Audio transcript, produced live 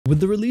With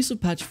the release of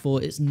patch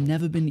 4, it's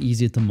never been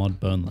easier to mod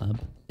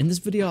Bonelab. In this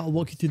video, I'll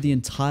walk you through the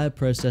entire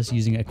process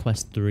using a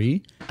Quest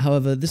 3.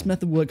 However, this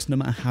method works no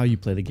matter how you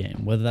play the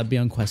game, whether that be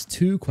on Quest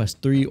 2,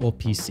 Quest 3, or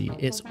PC.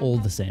 It's all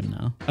the same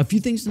now. A few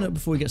things to note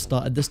before we get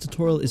started. This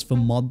tutorial is for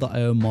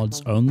mod.io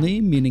mods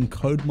only, meaning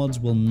code mods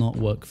will not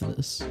work for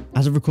this.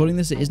 As of recording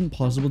this, it isn't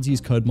possible to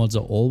use code mods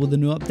at all with the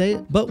new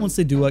update, but once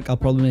they do work, I'll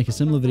probably make a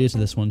similar video to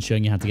this one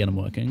showing you how to get them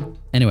working.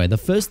 Anyway, the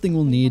first thing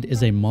we'll need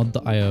is a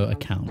mod.io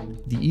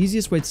account. The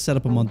easiest way to set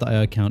up a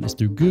mod.io account is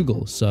through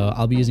Google, so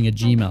I'll be using a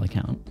Gmail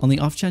account. On the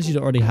off chance you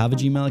don't already have a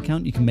Gmail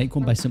account, you can make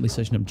one by simply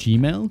searching up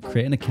Gmail,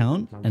 create an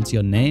account, enter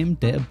your name,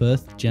 date of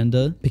birth,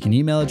 gender, pick an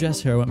email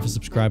address. Here I went for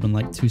subscribe on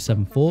like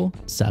 274,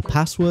 set a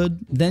password,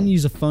 then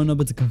use a phone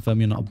number to confirm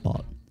you're not a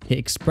bot. Hit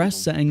express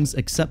settings,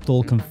 accept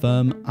all,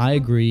 confirm, I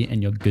agree,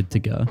 and you're good to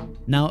go.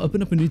 Now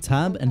open up a new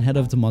tab and head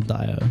over to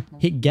mod.io.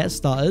 Hit get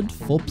started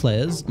for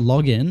players,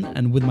 log in,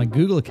 and with my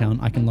Google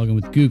account, I can log in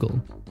with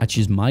Google. I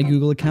choose my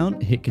Google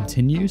account, hit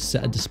continue,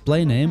 set a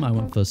display name, I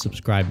went for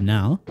subscribe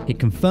now, hit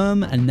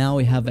confirm, and now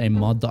we have a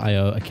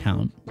mod.io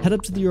account. Head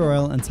up to the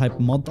URL and type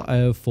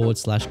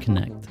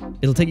mod.io/connect.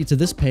 It'll take you to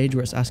this page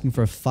where it's asking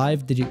for a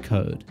 5-digit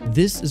code.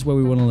 This is where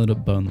we want to load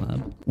up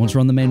Bonelab. Once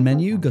we're on the main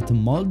menu, go to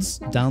mods,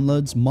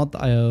 downloads,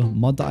 mod.io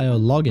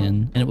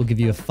login, and it will give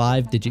you a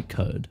 5-digit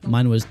code.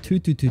 Mine was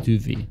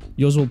 2222V.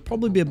 Yours will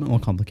probably be a bit more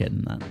complicated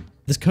than that.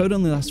 This code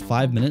only lasts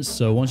 5 minutes,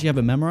 so once you have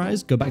it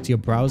memorized, go back to your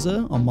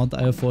browser on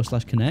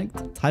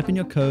mod.io/connect, type in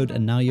your code,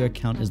 and now your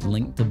account is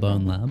linked to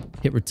Bonelab.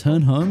 Hit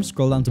return home,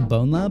 scroll down to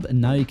Bonelab,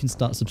 and now you can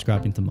start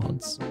subscribing to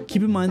mods.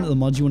 Keep in mind that the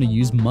mods you want to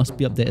use must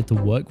be updated to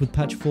work with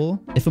patch 4.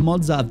 If a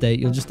mod's out of date,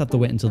 you'll just have to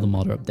wait until the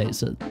modder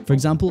updates it. For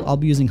example, I'll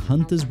be using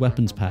Hunter's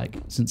Weapons Pack,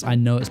 since I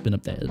know it's been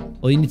updated.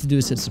 All you need to do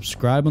is hit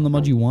subscribe on the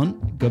mod you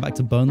want, go back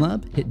to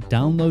Bonelab, hit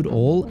download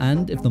all,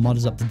 and if the mod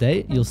is up to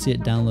date, you'll see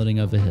it downloading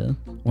over here.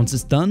 Once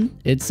it's done,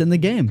 it's in the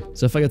game.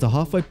 So if I go to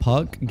halfway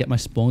park, get my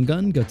spawn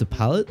gun, go to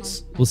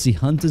pallets, we'll see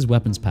Hunter's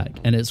Weapons Pack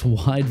and its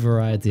wide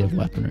variety of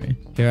weaponry.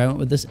 Here I went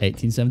with this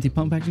 1870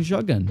 pump action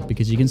shotgun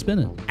because you can spin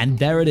it. And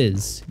there it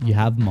is, you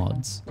have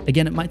mods.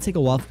 Again, it might take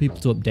a while for people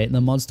to update their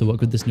mods to work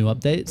with this new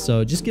update,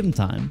 so just give them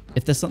time.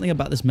 If there's something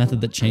about this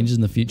method that changes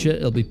in the future,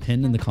 it'll be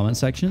pinned in the comment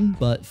section,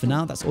 but for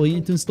now, that's all you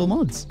need to install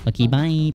mods. Okay, bye.